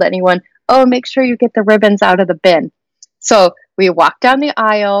never told anyone, oh, make sure you get the ribbons out of the bin. So we walk down the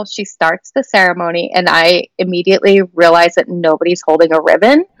aisle, she starts the ceremony, and I immediately realize that nobody's holding a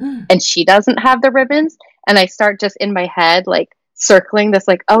ribbon, and she doesn't have the ribbons. And I start just in my head, like circling this,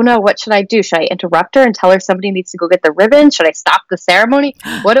 like, oh no, what should I do? Should I interrupt her and tell her somebody needs to go get the ribbon? Should I stop the ceremony?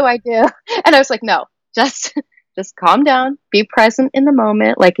 What do I do? And I was like, no, just calm down, be present in the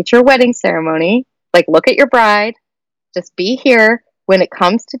moment, like it's your wedding ceremony. Like, look at your bride, just be here. When it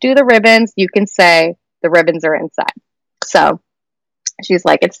comes to do the ribbons, you can say the ribbons are inside. So she's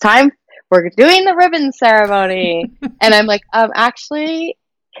like, it's time. We're doing the ribbon ceremony. And I'm like, actually,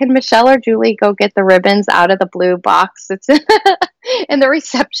 can Michelle or Julie go get the ribbons out of the blue box? It's in the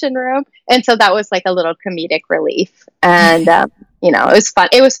reception room. And so that was like a little comedic relief. And, you know, it was fun.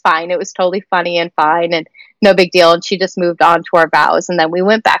 It was fine. It was totally funny and fine and no big deal. And she just moved on to our vows. And then we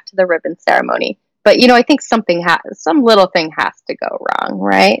went back to the ribbon ceremony. But, you know, I think some little thing has to go wrong,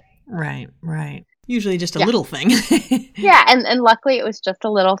 right? Right. Usually just a little thing. Yeah, and luckily it was just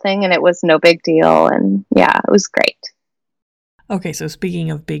a little thing, and it was no big deal. And yeah, it was great. Okay, so speaking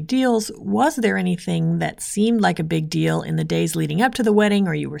of big deals, was there anything that seemed like a big deal in the days leading up to the wedding,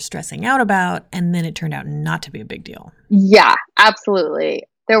 or you were stressing out about, and then it turned out not to be a big deal? Yeah, absolutely.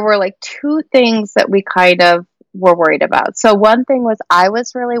 There were like two things that we kind of were worried about. So one thing was, I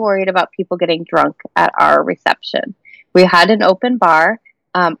was really worried about people getting drunk at our reception. We had an open bar.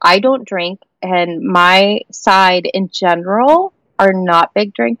 I don't drink, and my side in general are not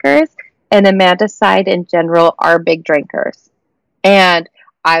big drinkers, and Amanda's side in general are big drinkers. And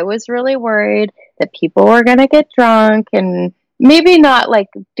I was really worried that people were going to get drunk and maybe not like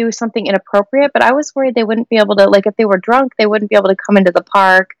do something inappropriate, but I was worried they wouldn't be able to, like, if they were drunk, they wouldn't be able to come into the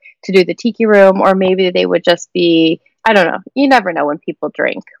park to do the tiki room, or maybe they would just be, I don't know. You never know when people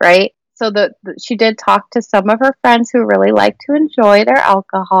drink, right? So she did talk to some of her friends who really like to enjoy their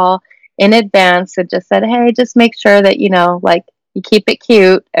alcohol in advance and just said, hey, just make sure that, like, you keep it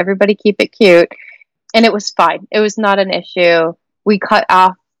cute. Everybody keep it cute. And it was fine. It was not an issue. We cut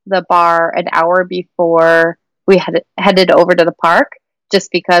off the bar an hour before we had headed over to the park,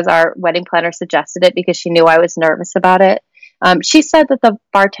 just because our wedding planner suggested it because she knew I was nervous about it. She said that the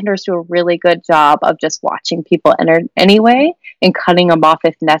bartenders do a really good job of just watching people enter anyway and cutting them off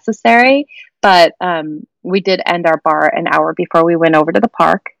if necessary. But we did end our bar an hour before we went over to the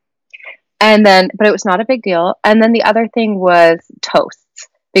park. But it was not a big deal. And then the other thing was toasts,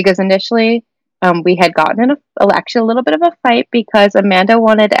 because initially we had gotten in actually a little bit of a fight because Amanda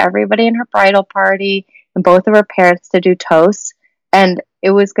wanted everybody in her bridal party and both of her parents to do toasts. And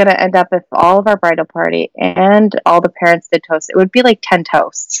it was going to end up, if all of our bridal party and all the parents did toasts, it would be like 10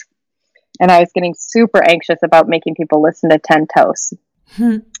 toasts. And I was getting super anxious about making people listen to 10 toasts.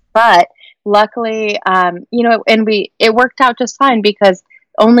 But luckily, and it worked out just fine because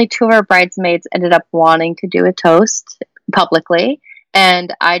only 2 of our bridesmaids ended up wanting to do a toast publicly.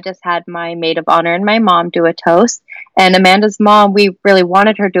 And I just had my maid of honor and my mom do a toast. And Amanda's mom, we really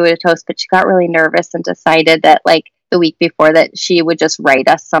wanted her to do a toast, but she got really nervous and decided that, like, the week before that she would just write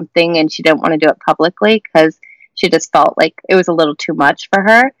us something, and she didn't want to do it publicly because she just felt like it was a little too much for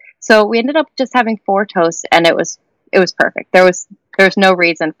her. So we ended up just having 4 toasts, and it was perfect. There was no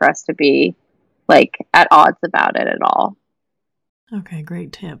reason for us to be like at odds about it at all. Okay,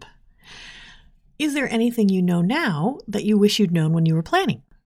 great tip. Is there anything you know now that you wish you'd known when you were planning?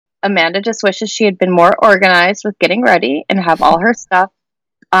 Amanda just wishes she had been more organized with getting ready and have all her stuff.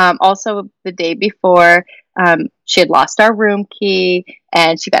 Also, the day before, she had lost our room key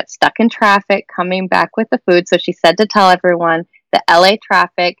and she got stuck in traffic coming back with the food. So she said to tell everyone the LA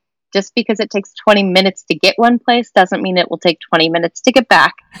traffic, just because it takes 20 minutes to get one place doesn't mean it will take 20 minutes to get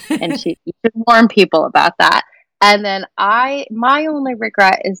back. And she should warn people about that. And then my only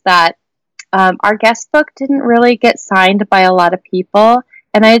regret is that our guest book didn't really get signed by a lot of people.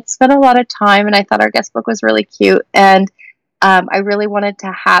 And I had spent a lot of time and I thought our guest book was really cute. And I really wanted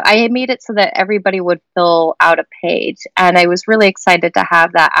to I had made it so that everybody would fill out a page. And I was really excited to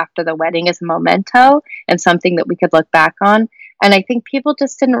have that after the wedding as a memento and something that we could look back on. And I think people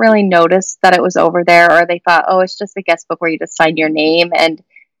just didn't really notice that it was over there, or they thought, oh, it's just a guest book where you just sign your name, and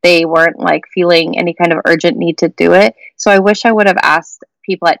they weren't like feeling any kind of urgent need to do it. So I wish I would have asked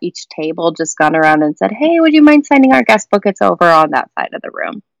people at each table, just gone around and said, hey, would you mind signing our guest book? It's over on that side of the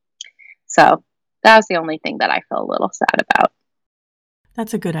room. So that was the only thing that I feel a little sad about.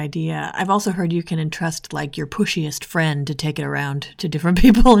 That's a good idea. I've also heard you can entrust like your pushiest friend to take it around to different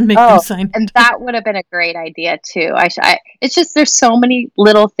people and make them sign. And that would have been a great idea too. It's just, there's so many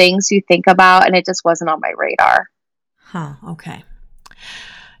little things you think about and it just wasn't on my radar. Huh. Okay.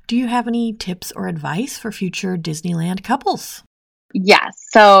 Do you have any tips or advice for future Disneyland couples? Yes.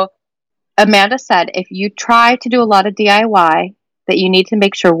 So Amanda said, if you try to do a lot of DIY, that you need to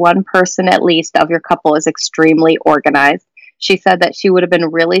make sure one person at least of your couple is extremely organized. She said that she would have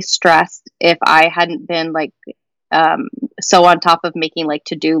been really stressed if I hadn't been like so on top of making like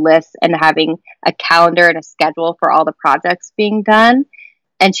to-do lists and having a calendar and a schedule for all the projects being done.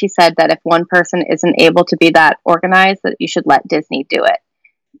 And she said that if one person isn't able to be that organized, that you should let Disney do it.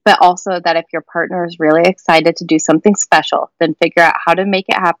 But also that if your partner is really excited to do something special, then figure out how to make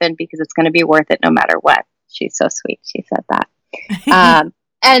it happen because it's going to be worth it no matter what. She's so sweet. She said that.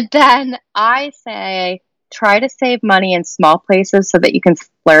 And then I say, try to save money in small places so that you can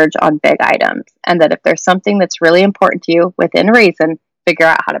splurge on big items. And that if there's something that's really important to you within reason, figure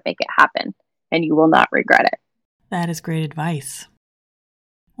out how to make it happen and you will not regret it. That is great advice.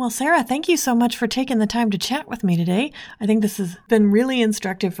 Well, Sarah, thank you so much for taking the time to chat with me today. I think this has been really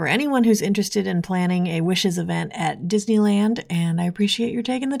instructive for anyone who's interested in planning a Wishes event at Disneyland, and I appreciate your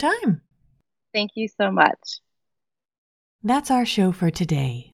taking the time. Thank you so much. That's our show for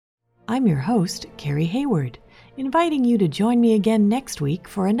today. I'm your host, Carrie Hayward, inviting you to join me again next week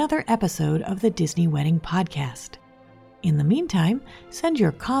for another episode of the Disney Wedding Podcast. In the meantime, send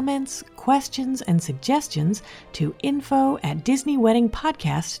your comments, questions, and suggestions to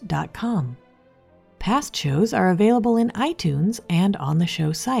info@DisneyWeddingPodcast.com. Past shows are available in iTunes and on the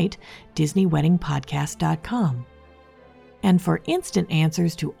show site, DisneyWeddingPodcast.com. And for instant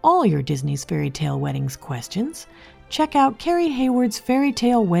answers to all your Disney's Fairy Tale Weddings questions, check out Carrie Hayward's Fairy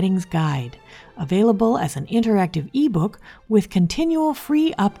Tale Weddings Guide, available as an interactive ebook with continual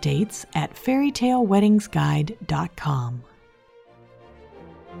free updates at fairytaleweddingsguide.com.